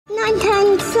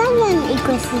7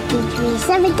 equals 53.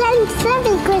 7 times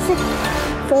 7 equals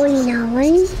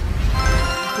 49.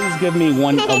 Please give me a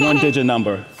one-digit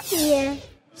number. Yeah.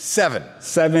 7.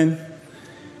 7.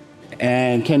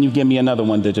 And can you give me another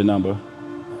one-digit number?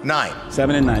 9.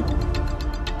 7 and 9.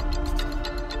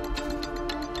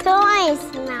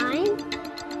 Twice 9.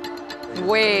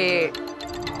 Wait.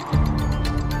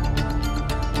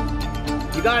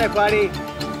 You got it, buddy.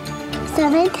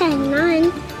 7 times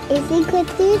 9 is equal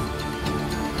to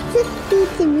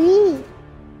 63.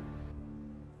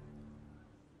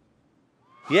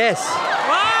 Yes.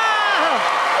 Wow!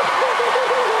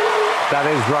 That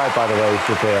is right, by the way,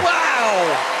 Sofia. Wow!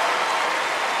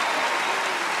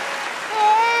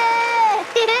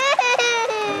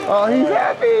 Oh, he's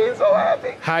happy. He's so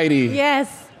happy. Heidi.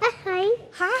 Yes. Hi.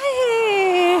 Hi.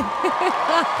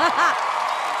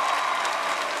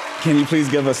 Can you please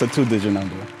give us a two-digit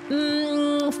number?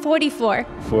 44.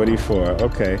 44,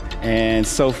 okay. And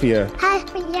Sofia. Hi,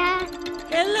 yeah.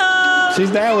 Hello.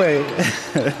 She's that way.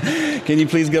 Can you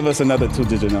please give us another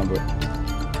two-digit number?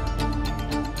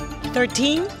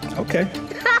 13. Okay.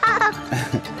 It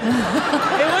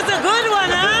was a good one,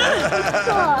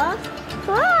 huh?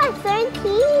 4, 13.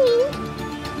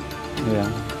 Yeah.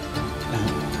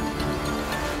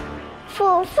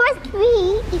 4 plus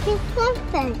 3 equals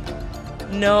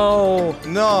 7. No.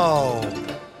 No.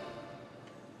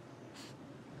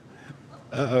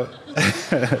 Uh-oh.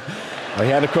 Oh, he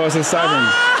had to cross his 7.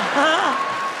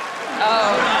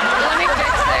 Oh, let me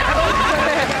fix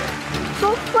it.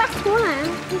 4 plus 1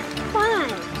 is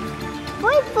 5.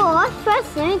 44 plus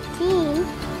 13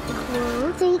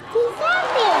 equals 87.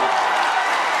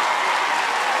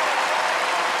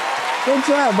 Good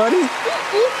job, buddy.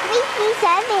 It's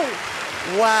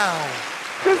 87. Wow.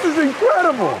 This is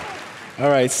incredible. All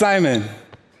right, Simon,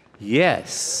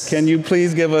 Yes. can you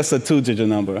please give us a two-digit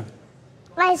number?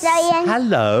 My Zion.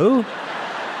 Hello.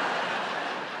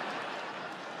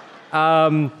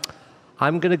 I'm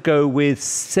going to go with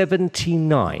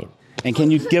 79. And can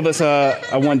you give us a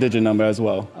one-digit number as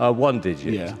well? One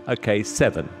digit? Yeah. Okay,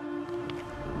 7.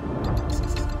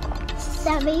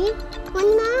 7, 9,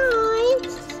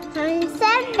 times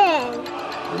 7.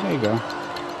 There you go.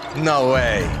 No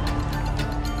way.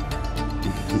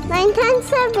 9 times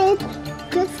 7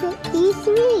 equals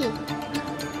 53.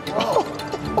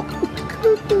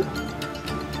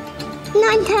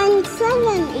 9 times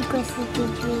 7 equals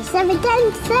 53. 7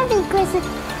 times 7 equals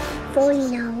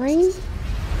 49.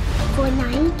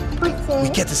 49 plus 6. We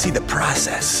get to see the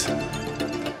process. Like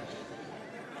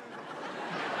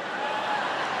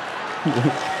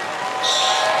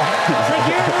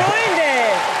you ruined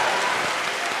it.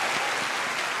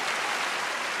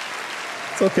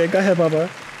 It's okay, go ahead, Baba.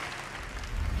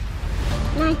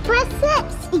 9 plus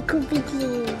 6 equals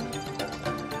 15.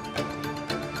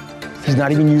 He's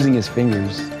not even using his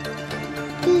fingers.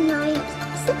 9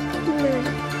 plus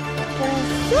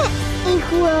 6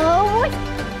 equals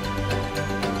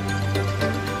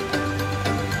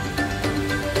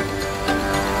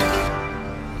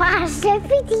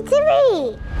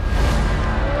 53.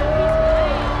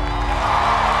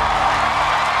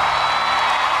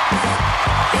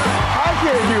 I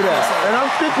can't do that, and I'm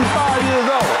 55 years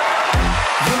old.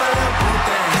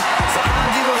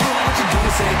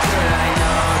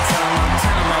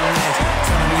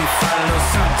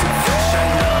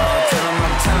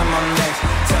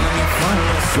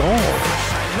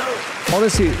 God.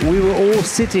 Honestly, we were all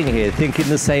sitting here thinking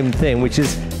the same thing, which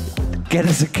is, get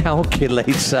us a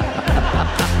calculator.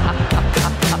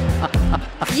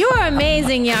 You are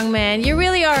amazing, young man. You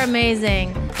really are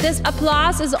amazing. This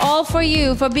applause is all for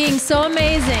you for being so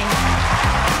amazing.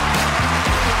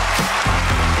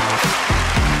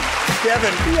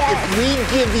 Devin, if we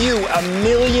give you $1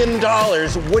 million,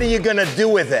 what are you gonna do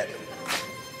with it?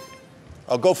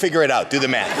 Oh, go figure it out. Do the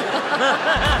math.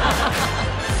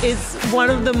 It's one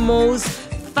of the most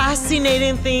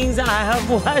fascinating things I have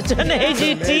watched on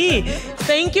AGT.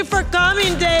 Thank you for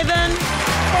coming, Devin.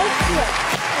 Thank you.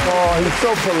 Oh, he's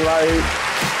so polite.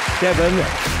 Devin,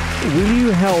 will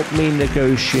you help me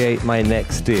negotiate my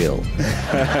next deal?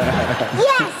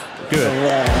 Yes. Good.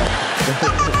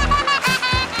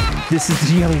 This is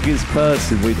the youngest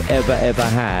person we've ever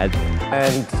had,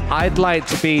 and I'd like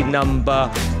to be number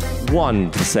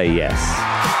 1 to say yes.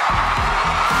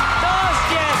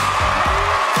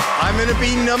 I'm gonna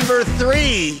be number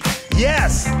 3.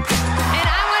 Yes. And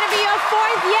I want to be your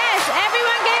 4th yes.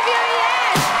 Everyone gave you a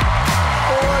yes.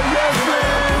 Oh, yes,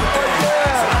 man.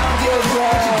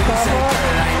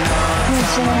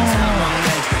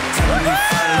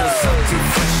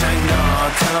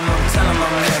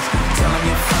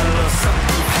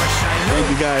 Thank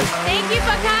you, guys. Thank you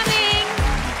for coming.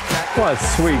 What a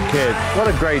sweet kid. What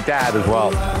a great dad as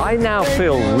well. I now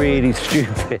feel really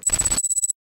stupid.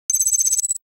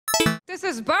 This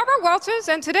is Barbara Walters,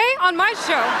 and today on my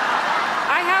show,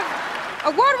 I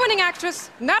have award-winning actress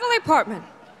Natalie Portman.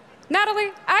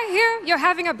 Natalie, I hear you're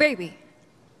having a baby.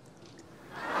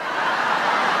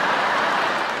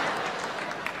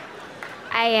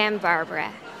 I am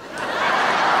Barbara.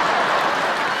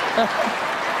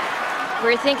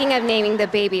 We're thinking of naming the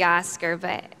baby Oscar,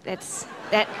 but that's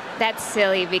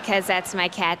silly because that's my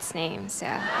cat's name, so.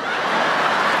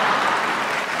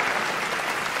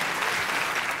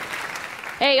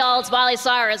 Hey y'all, it's Miley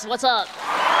Cyrus. What's up?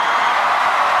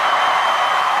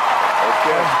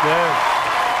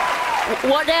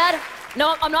 What, Dad?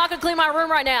 No, I'm not gonna clean my room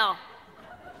right now.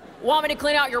 Want me to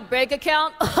clean out your bank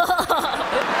account? Rise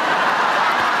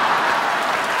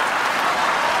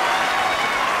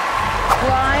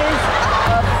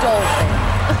of dolphins.